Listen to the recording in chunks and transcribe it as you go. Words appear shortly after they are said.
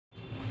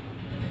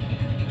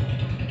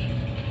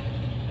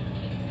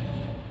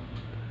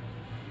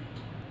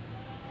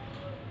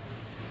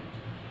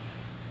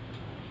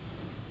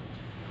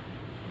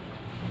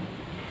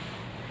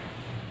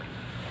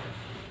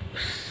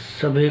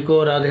सभी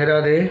को राधे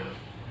राधे,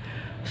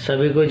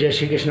 सभी को जय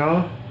श्री कृष्णा।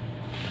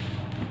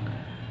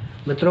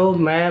 मित्रों,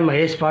 मैं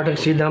महेश पाठक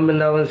सीधाम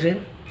वृंदावन से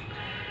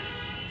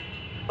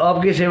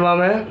आपकी सेवा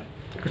में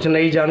कुछ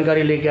नई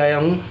जानकारी लेके आया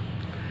हूँ।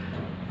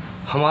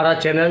 हमारा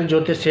चैनल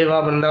ज्योतिष सेवा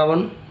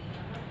वृंदावन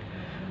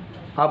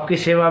आपकी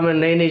सेवा में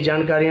नई नई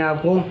जानकारियाँ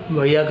आपको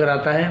मुहैया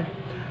कराता है।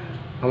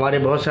 हमारे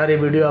बहुत सारे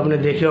वीडियो आपने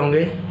देखे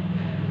होंगे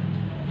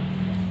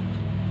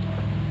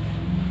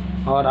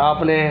और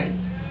आपने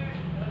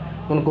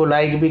उनको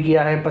लाइक भी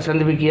किया है,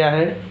 पसंद भी किया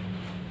है।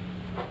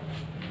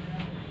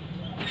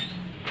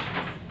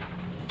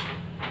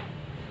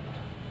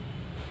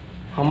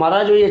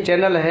 हमारा जो ये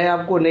चैनल है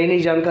आपको नई नई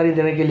जानकारी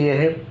देने के लिए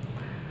है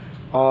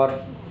और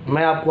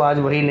मैं आपको आज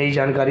वही नई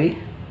जानकारी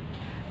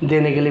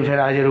देने के लिए फिर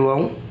हाजिर हुआ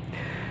हूँ।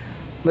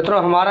 मित्रों,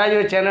 हमारा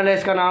जो चैनल है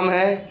इसका नाम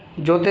है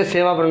ज्योतिष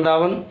सेवा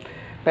वृंदावन।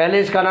 पहले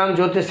इसका नाम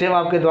ज्योतिष सेवा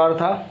आपके द्वार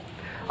था,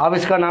 अब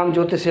इसका नाम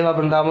ज्योतिष सेवा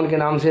वृंदावन के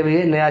नाम से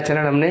भी नया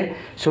चैनल हमने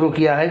शुरू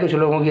किया है। कुछ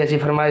लोगों की ऐसी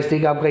फरमाइश थी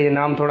कि आपका ये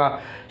नाम थोड़ा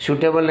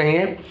सूटेबल नहीं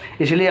है,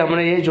 इसलिए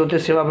हमने ये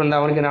ज्योतिष सेवा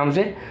वृंदावन के नाम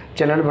से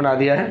चैनल बना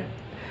दिया है।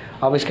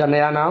 अब इसका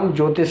नया नाम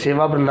ज्योतिष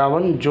सेवा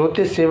वृंदावन,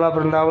 ज्योतिष सेवा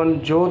वृंदावन,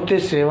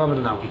 ज्योतिष सेवा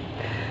वृंदावन।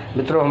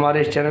 मित्रों,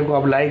 हमारे इस चैनल को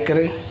आप लाइक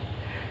करें,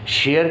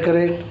 शेयर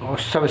करें और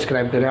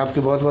सब्सक्राइब करें,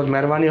 आपकी बहुत बहुत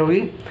मेहरबानी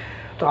होगी।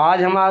 तो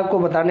आज हम आपको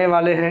बताने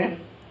वाले हैं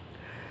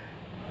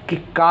कि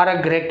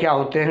कारक ग्रह क्या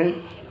होते हैं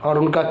और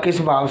उनका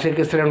किस भाव से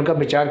किस तरह उनका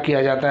विचार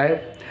किया जाता है।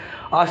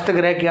 अस्त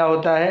ग्रह क्या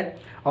होता है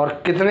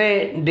और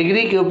कितने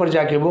डिग्री के ऊपर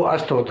जाके वो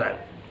अस्त होता है।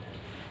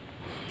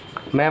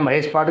 मैं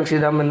महेश पाठक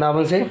सीधाम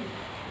वृंदावन से।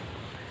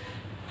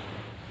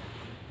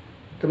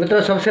 तो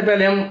मित्रों, सबसे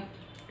पहले हम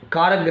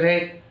कारक ग्रह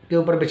के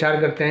ऊपर विचार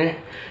करते हैं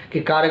कि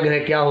कारक ग्रह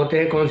क्या होते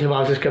हैं, कौन से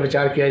भाव से इसका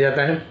विचार किया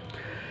जाता है।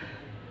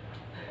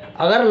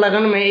 अगर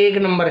लगन में 1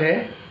 नंबर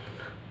है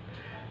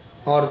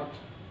और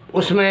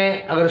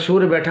उसमें अगर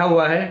सूर्य बैठा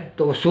हुआ है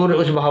तो सूर्य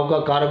उस भाव का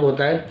कारक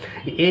होता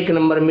है। 1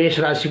 नंबर मेष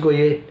राशि को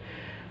ये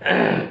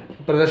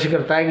प्रदर्शित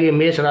करता है कि ये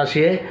मेष राशि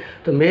है।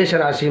 तो मेष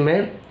राशि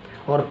में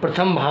और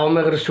प्रथम भाव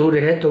में अगर सूर्य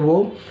है तो वो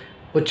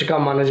उच्च का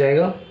माना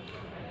जाएगा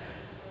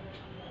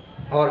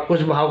और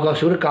उस भाव का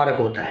सूर्य कारक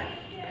होता है।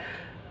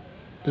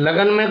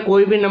 लगन में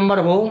कोई भी नंबर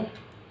हो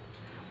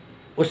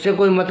उससे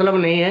कोई मतलब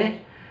नहीं है,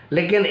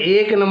 लेकिन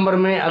 1 नंबर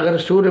में अगर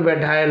सूर्य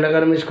बैठा है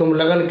लगन में, इसको हम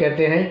लगन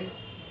कहते हैं,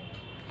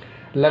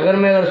 लगन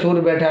में अगर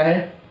सूर्य बैठा है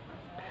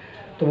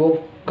तो वो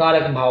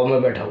कारक भाव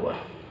में बैठा हुआ।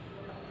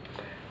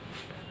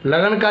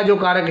 लगन का जो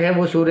कारक है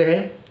वो सूर्य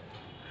है।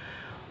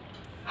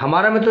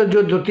 हमारा में तो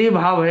जो द्वितीय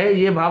भाव है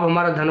ये भाव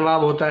हमारा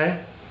धनभाव होता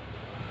है।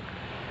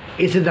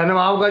 इस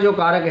धनभाव का जो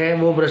कारक है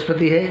वो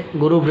बृहस्पति है,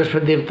 गुरु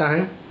बृहस्पति देवता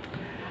हैं।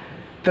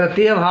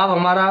 तृतीय भाव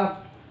हमारा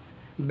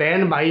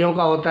बहन भाइयों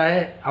का होता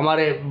है,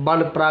 हमारे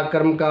बल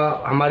पराक्रम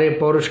का, हमारे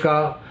पौरुष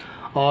का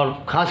और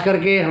ख़ास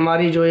करके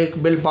हमारी जो एक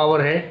विल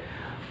पावर है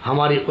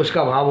हमारी,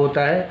 उसका भाव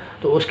होता है।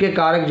 तो उसके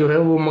कारक जो है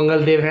वो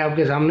मंगल देव है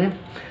आपके सामने।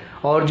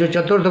 और जो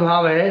चतुर्थ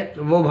भाव है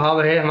वो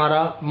भाव है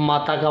हमारा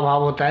माता का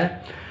भाव होता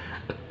है।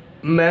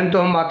 मैन तो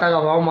हम माता का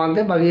भाव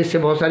मानते हैं, बाकी इससे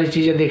बहुत सारी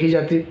चीज़ें देखी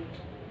जाती।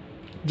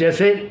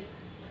 जैसे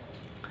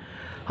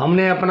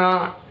हमने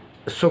अपना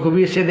सुख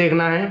भी इससे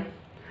देखना है,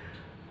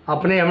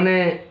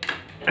 हमने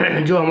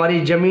जो हमारी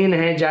ज़मीन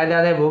है,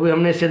 जायदाद है, वो भी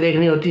हमने इससे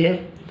देखनी होती है।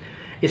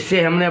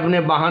 इससे हमने अपने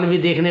वाहन भी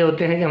देखने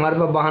होते हैं कि हमारे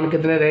पास वाहन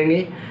कितने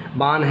रहेंगे,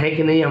 वाहन है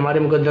कि नहीं हमारे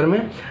मुकद्दर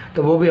में,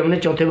 तो वो भी हमने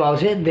चौथे भाव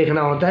से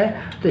देखना होता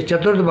है। तो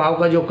चतुर्थ भाव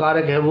का जो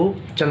कारक है वो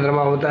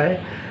चंद्रमा होता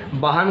है।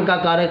 वाहन का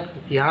कारक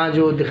यहाँ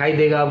जो दिखाई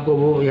देगा आपको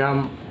वो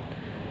यहाँ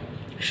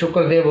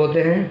शुक्रदेव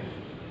होते हैं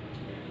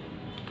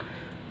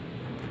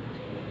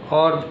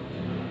और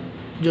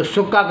जो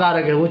सुख का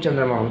कारक है वो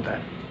चंद्रमा होता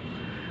है।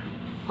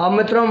 अब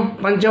मित्रों,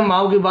 पंचम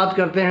भाव की बात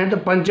करते हैं। तो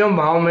पंचम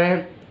भाव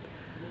में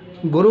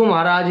गुरु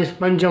महाराज इस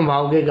पंचम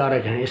भाव के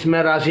कारक हैं।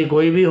 इसमें राशि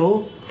कोई भी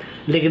हो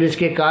लेकिन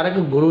इसके कारक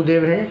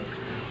गुरुदेव हैं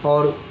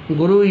और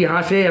गुरु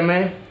यहाँ से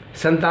हमें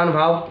संतान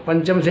भाव,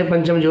 पंचम से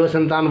पंचम जो है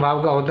संतान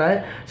भाव का होता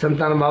है,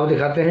 संतान भाव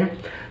दिखाते हैं।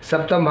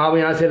 सप्तम भाव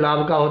यहाँ से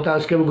लाभ का होता है,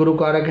 उसके भी गुरु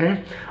कारक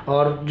हैं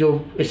और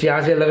जो इस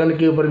यहाँ से लगन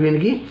के ऊपर भी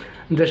इनकी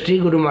दृष्टि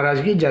गुरु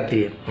महाराज की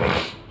जाती है।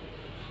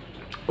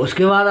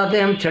 उसके बाद आते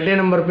हैं हम छठे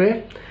नंबर पे।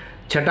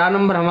 छठा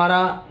नंबर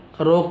हमारा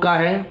रोग का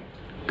है,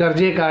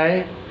 कर्जे का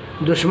है,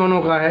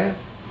 दुश्मनों का है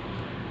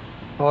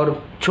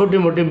और छोटी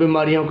मोटी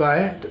बीमारियों का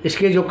है। तो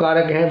इसके जो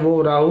कारक हैं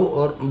वो राहु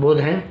और बुध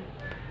हैं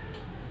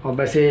और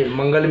वैसे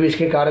मंगल भी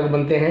इसके कारक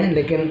बनते हैं,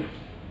 लेकिन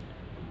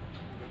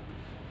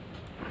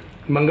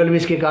मंगल भी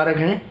इसके कारक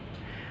हैं,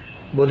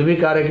 बुध भी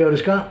कारक है और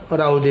इसका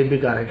राहु देव भी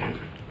कारक हैं।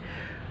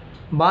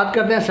 बात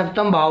करते हैं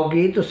सप्तम भाव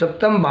की। तो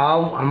सप्तम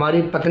भाव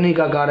हमारी पत्नी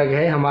का कारक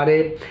है,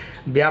 हमारे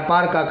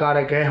व्यापार का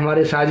कारक है,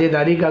 हमारे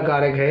साझेदारी का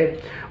कारक है,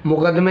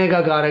 मुकदमे का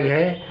कारक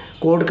है,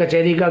 कोर्ट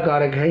कचहरी का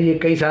कारक है। ये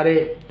कई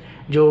सारे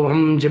जो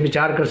हम जो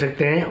विचार कर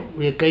सकते हैं,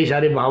 ये कई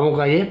सारे भावों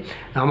का, ये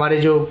हमारे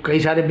जो कई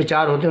सारे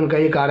विचार होते हैं उनका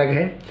ये कारक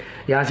है।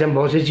 यहाँ से हम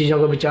बहुत सी चीज़ों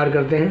का विचार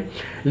करते हैं,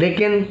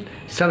 लेकिन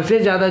सबसे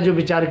ज़्यादा जो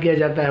विचार किया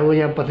जाता है वो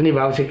यहाँ पत्नी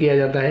भाव से किया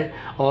जाता है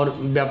और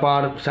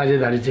व्यापार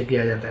साझेदारी से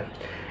किया जाता है।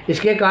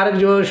 इसके कारक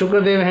जो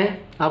शुक्रदेव हैं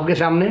आपके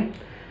सामने,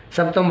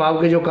 सप्तम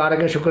भाव के जो कारक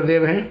हैं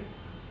शुक्रदेव हैं।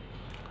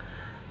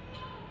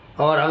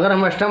 और अगर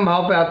हम अष्टम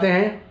भाव पे आते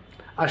हैं,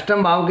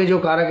 अष्टम भाव के जो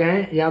कारक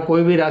हैं, यहाँ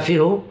कोई भी राशि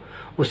हो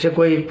उससे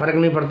कोई फर्क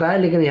नहीं पड़ता है,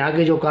 लेकिन यहाँ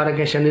के जो कारक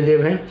हैं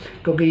शनिदेव हैं,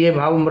 क्योंकि ये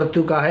भाव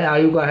मृत्यु का है,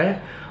 आयु का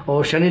है,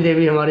 और शनिदेव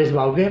ही हमारे इस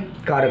भाव के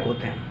कारक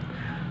होते हैं।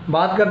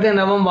 बात करते हैं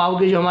नवम भाव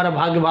की, जो हमारा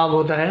भाग्य भाव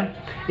होता है।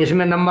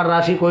 इसमें नंबर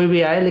राशि कोई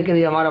भी आए, लेकिन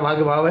ये हमारा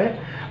भाग्य भाव है।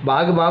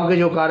 भाग्य भाव के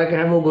जो कारक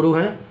हैं वो गुरु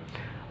हैं,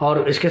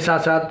 और इसके साथ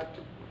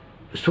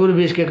साथ सूर्य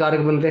भी इसके कारक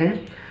बनते हैं।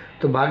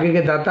 तो भाग्य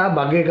के दाता,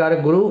 भाग्य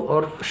कारक गुरु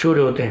और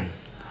सूर्य होते हैं।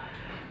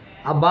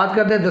 अब बात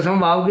करते हैं दसम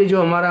भाव की,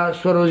 जो हमारा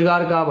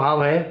स्वरोजगार का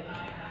भाव है,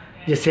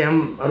 जिससे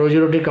हम रोजी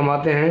रोटी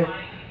कमाते हैं,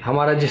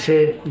 हमारा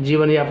जिससे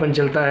जीवन यापन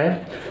चलता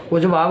है।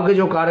 उस भाव के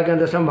जो कारक हैं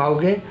दसम भाव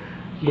के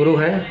गुरु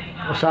हैं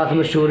और साथ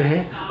में सूर्य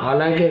हैं।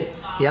 हालांकि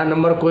यहाँ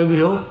नंबर कोई भी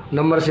हो,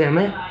 नंबर से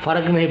हमें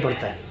फ़र्क नहीं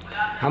पड़ता है।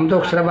 हम तो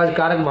सिर्फ आज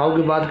कारक भाव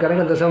की बात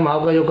करेंगे। दसम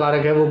भाव का जो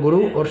कारक है वो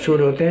गुरु और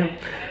सूर्य होते हैं।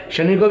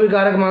 शनि को भी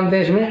कारक मानते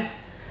हैं इसमें,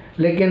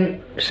 लेकिन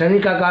शनि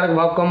का कारक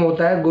भाव कम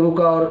होता है, गुरु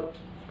का और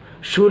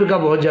सूर्य का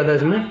बहुत ज़्यादा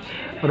इसमें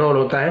रोल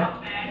होता है।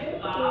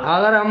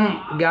 अगर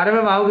हम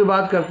 11वें भाव की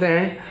बात करते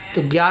हैं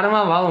तो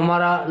 11वां भाव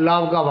हमारा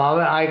लाभ का भाव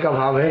है, आय का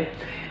भाव है।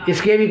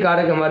 इसके भी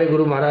कारक हमारे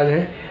गुरु महाराज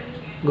हैं,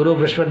 गुरु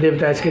बृहस्पति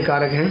देवता इसके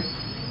कारक हैं।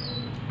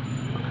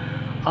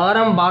 और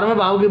हम 12वें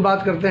भाव की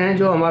बात करते हैं,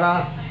 जो हमारा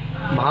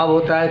भाव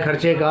होता है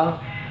खर्चे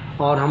का,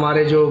 और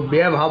हमारे जो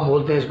व्यय भाव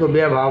बोलते हैं इसको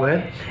व्यय भाव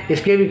है।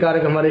 इसके भी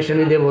कारक हमारे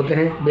शनिदेव होते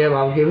हैं, व्यय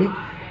भाव के भी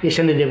ये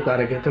शनिदेव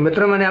कारक है। तो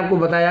मित्रों, मैंने आपको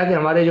बताया कि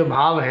हमारे जो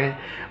भाव हैं,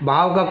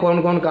 भाव का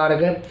कौन कौन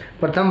कारक है।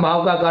 प्रथम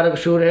भाव का कारक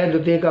सूर्य है,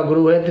 द्वितीय का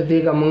गुरु है,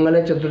 तृतीय का मंगल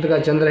है, चतुर्थ का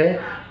चंद्र है,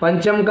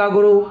 पंचम का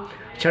गुरु,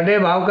 छठे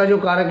भाव का जो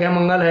कारक है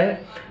मंगल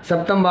है,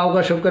 सप्तम भाव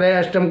का शुक्र है,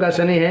 अष्टम का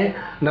शनि है,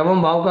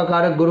 नवम भाव का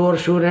कारक गुरु और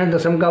सूर्य हैं,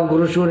 दसम का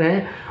गुरु सूर्य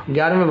हैं,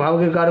 11वें भाव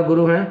के कारक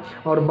गुरु हैं,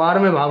 और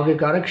 12वें भाव के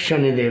कारक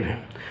शनिदेव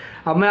हैं।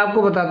 अब मैं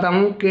आपको बताता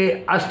हूँ कि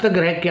अस्त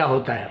ग्रह क्या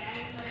होता है।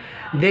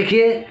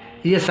 देखिए,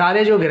 ये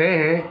सारे जो ग्रह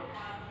हैं,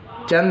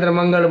 चंद्र,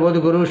 मंगल, बुध,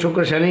 गुरु,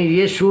 शुक्र, शनि,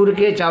 ये सूर्य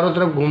के चारों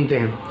तरफ घूमते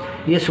हैं।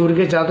 ये सूर्य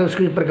के चारों तरफ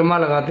उसकी परिक्रमा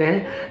लगाते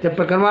हैं। जब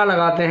परिक्रमा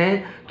लगाते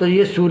हैं तो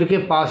ये सूर्य के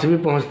पास भी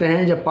पहुंचते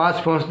हैं। जब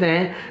पास पहुंचते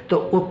हैं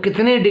तो वो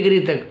कितने डिग्री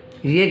तक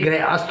ये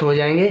ग्रह अस्त हो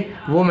जाएंगे,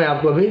 वो मैं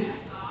आपको अभी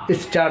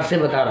इस चार्ट से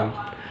बता रहा हूँ।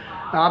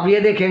 आप ये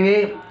देखेंगे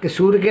कि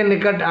सूर्य के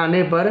निकट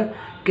आने पर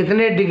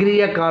कितने डिग्री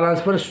या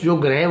कालांश पर जो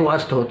ग्रह हैं वो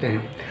अस्त होते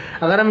हैं।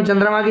 अगर हम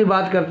चंद्रमा की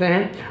बात करते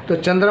हैं तो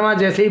चंद्रमा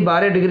जैसे ही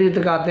 12 डिग्री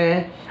तक आते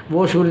हैं,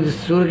 वो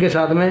सूर्य के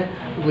साथ में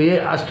ये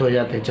अस्त हो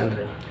जाते हैं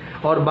चंद्र,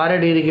 और 12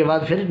 डिग्री के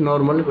बाद फिर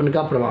नॉर्मल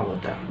उनका प्रभाव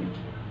होता है।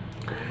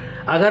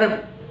 अगर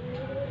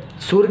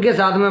सूर्य के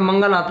साथ में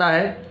मंगल आता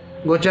है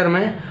गोचर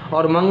में,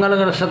 और मंगल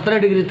अगर 17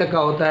 डिग्री तक का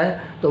होता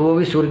है तो वो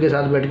भी सूर्य के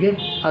साथ बैठ के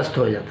अस्त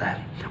हो जाता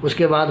है।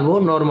 उसके बाद वो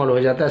नॉर्मल हो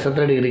जाता है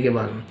 17 डिग्री के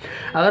बाद।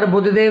 अगर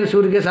बुधदेव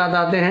सूर्य के साथ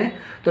आते हैं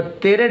तो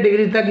 13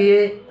 डिग्री तक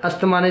ये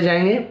अस्त माने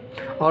जाएंगे,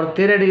 और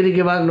 13 डिग्री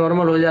के बाद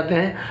नॉर्मल हो जाते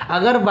हैं।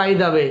 अगर बाई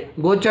द वे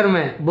गोचर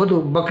में बुध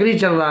बकरी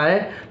चल रहा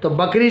है तो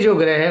बकरी जो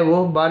ग्रह है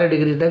वो 12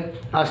 डिग्री तक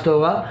अस्त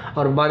होगा,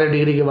 और 12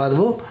 डिग्री के बाद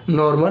वो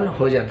नॉर्मल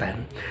हो जाता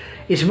है।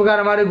 इस प्रकार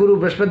हमारे गुरु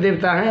बृहस्पति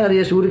देवता हैं, और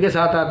ये सूर्य के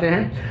साथ आते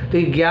हैं तो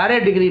 11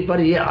 डिग्री पर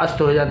ये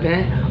अस्त हो जाते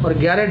हैं, और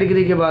 11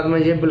 डिग्री के बाद में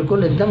ये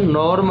बिल्कुल एकदम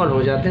नॉर्मल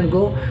हो जाते हैं,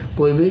 इनको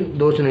कोई भी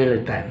दोष नहीं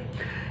लगता है।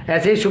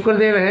 ऐसे ही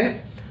शुक्रदेव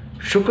हैं,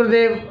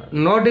 शुक्रदेव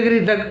 9 डिग्री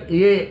तक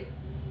ये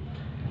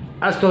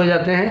अस्त हो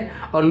जाते हैं,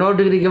 और 9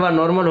 डिग्री के बाद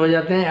नॉर्मल हो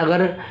जाते हैं।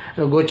 अगर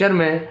गोचर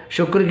में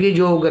शुक्र की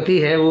जो गति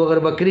है वो अगर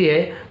बकरी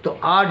है तो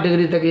 8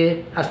 डिग्री तक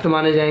ये अस्त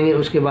माने जाएंगे,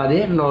 उसके बाद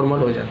ये नॉर्मल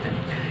हो जाते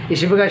हैं।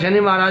 इसी प्रकार शनि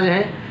महाराज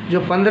हैं जो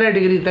 15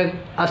 डिग्री तक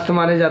अस्त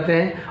माने जाते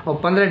हैं, और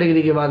 15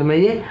 डिग्री के बाद में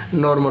ये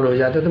नॉर्मल हो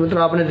जाते हैं। तो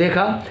मित्रों, आपने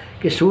देखा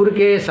कि सूर्य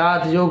के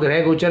साथ जो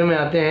ग्रह गोचर में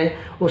आते हैं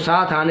वो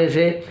साथ आने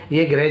से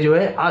ये ग्रह जो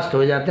है अस्त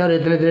हो जाते हैं, और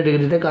इतने इतने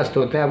डिग्री तक अस्त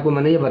होते हैं। आपको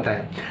मैंने ये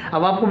बताया।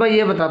 अब आपको मैं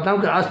ये बताता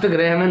हूँ कि अस्त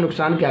ग्रह हमें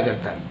नुकसान क्या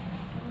करता है।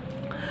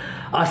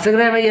 अस्त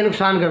ग्रह में ये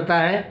नुकसान करता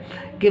है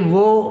कि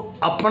वो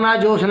अपना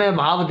जो उसने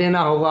भाव देना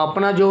होगा,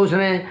 अपना जो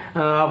उसने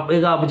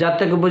एक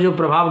जातक पर जो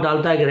प्रभाव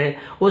डालता है ग्रह,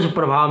 उस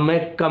प्रभाव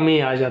में कमी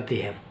आ जाती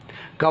है।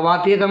 कब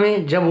आती है कमी?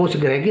 जब उस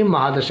ग्रह की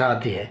महादशा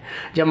आती है।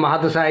 जब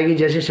महादशा आएगी,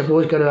 जैसे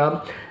सपोज करो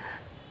आप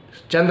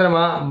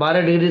चंद्रमा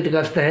 12 डिग्री तक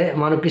अस्त है,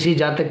 मानो किसी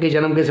जातक के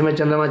जन्म के समय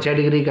चंद्रमा 6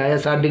 डिग्री का है या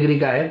 7 डिग्री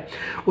का है,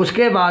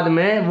 उसके बाद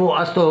में वो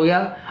अस्त हो गया।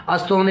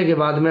 अस्त होने के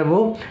बाद में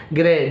वो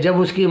ग्रह जब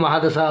उसकी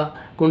महादशा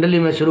कुंडली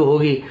में शुरू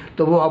होगी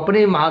तो वो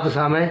अपनी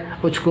महादशा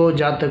में उसको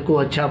जातक को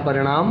अच्छा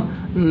परिणाम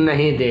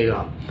नहीं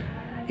देगा।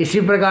 इसी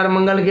प्रकार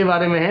मंगल के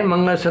बारे में है।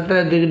 मंगल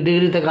 17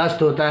 डिग्री तक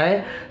अस्त होता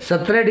है।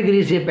 17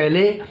 डिग्री से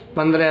पहले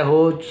 15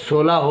 हो,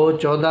 16 हो,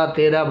 14,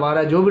 13,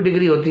 12 जो भी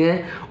डिग्री होती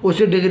हैं,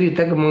 उसी डिग्री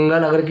तक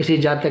मंगल अगर किसी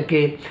जातक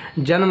के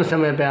जन्म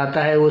समय पे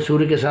आता है, वो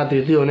सूर्य के साथ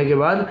युति होने के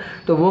बाद,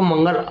 तो वो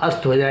मंगल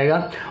अस्त हो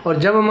जाएगा। और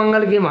जब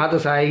मंगल की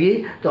महादशा आएगी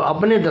तो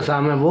अपने दशा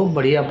में वो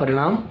बढ़िया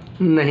परिणाम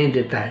नहीं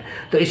देता है।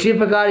 तो इसी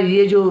प्रकार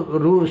ये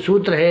जो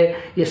सूत्र है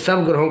ये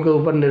सब ग्रहों के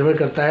ऊपर निर्भर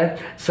करता है।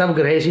 सब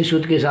ग्रह इसी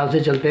सूत्र के हिसाब से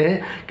चलते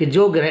हैं कि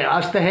जो ग्रह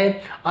अस्त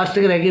है, अस्त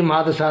ग्रह की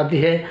महादशा आती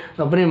है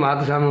तो अपनी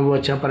महादशा में वो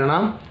अच्छा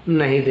परिणाम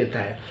नहीं देता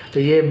है। तो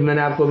ये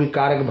मैंने आपको अभी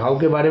कारक भाव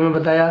के बारे में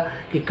बताया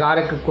कि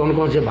कारक कौन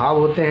कौन से भाव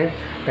होते हैं।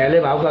 पहले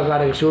भाव का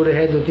कारक सूर्य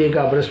है, द्वितीय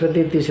का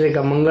बृहस्पति, तीसरे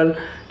का मंगल,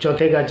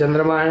 चौथे का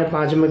चंद्रमा है,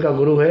 पाँचवें का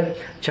गुरु है,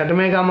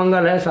 छठवें का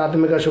मंगल है,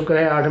 सातवें का शुक्र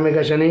है, आठवें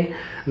का शनि,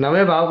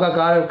 नवें भाव का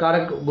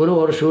कारक गुरु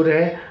और सूर्य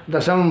है,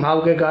 दसवें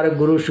भाव के कारक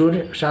गुरु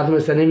सूर्य, सातवें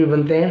शनि भी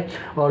बनते हैं,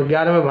 और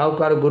 11वें भाव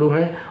कारक गुरु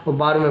हैं, और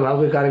 12वें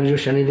भाव के कारक जो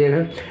शनिदेव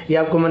हैं। ये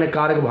आपको मैंने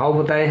कारक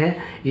भाव बताए हैं।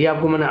 ये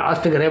आपको मैंने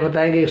अस्त ग्रह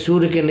बताए कि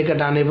सूर्य के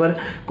निकट आने पर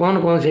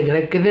कौन कौन से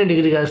ग्रह कितने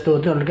डिग्री का अस्त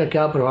होते हैं और उनका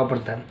क्या प्रभाव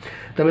पड़ता है।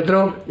 तो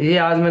मित्रों, ये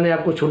आज मैंने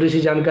आपको छोटी सी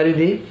जानकारी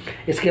दी।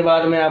 इसके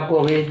बाद मैं आपको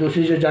अभी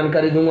दूसरी जो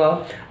जानकारी दूंगा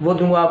वो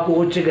दूंगा आपको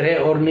उच्च ग्रह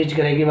और नीच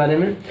ग्रह के बारे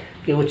में,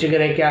 कि उच्च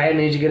ग्रह क्या है,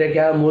 नीच ग्रह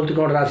क्या है, मूल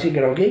त्रिकोण राशि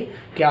ग्रहों की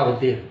क्या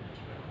होती है।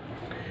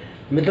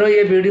 मित्रों,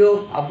 ये वीडियो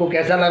आपको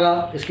कैसा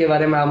लगा इसके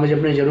बारे में आप मुझे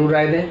अपनी ज़रूर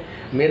राय दें।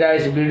 मेरा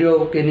इस वीडियो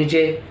के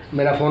नीचे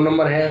मेरा फ़ोन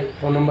नंबर है,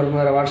 फ़ोन नंबर पर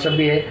मेरा व्हाट्सअप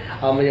भी है,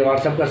 आप मुझे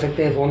व्हाट्सअप कर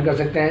सकते हैं, फ़ोन कर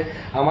सकते हैं।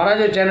 हमारा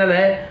जो चैनल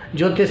है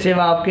ज्योतिष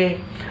सेवा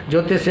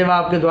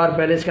आपके द्वार,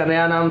 पहले इसका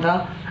नया नाम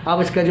था,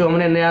 अब इसका जो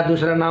हमने नया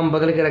दूसरा नाम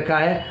बदल के रखा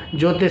है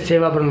ज्योतिष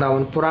सेवा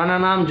वृंदावन। पुराना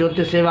नाम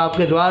ज्योतिष सेवा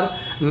आपके द्वार,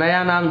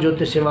 नया नाम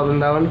ज्योतिष सेवा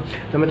वृंदावन।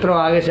 तो मित्रों,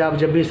 आगे से आप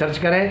जब भी सर्च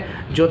करें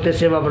ज्योतिष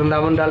सेवा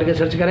वृंदावन डाल के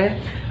सर्च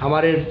करें,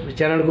 हमारे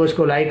चैनल को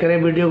इसको लाइक करें,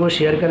 वीडियो को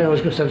शेयर करें और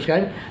उसको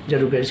सब्सक्राइब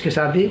जरूर करें। इसके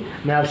साथ ही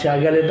मैं आपसे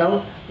आज्ञा लेता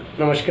हूँ।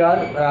 नमस्कार,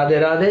 राधे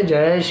राधे,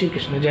 जय श्री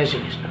कृष्ण, जय श्री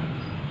कृष्ण।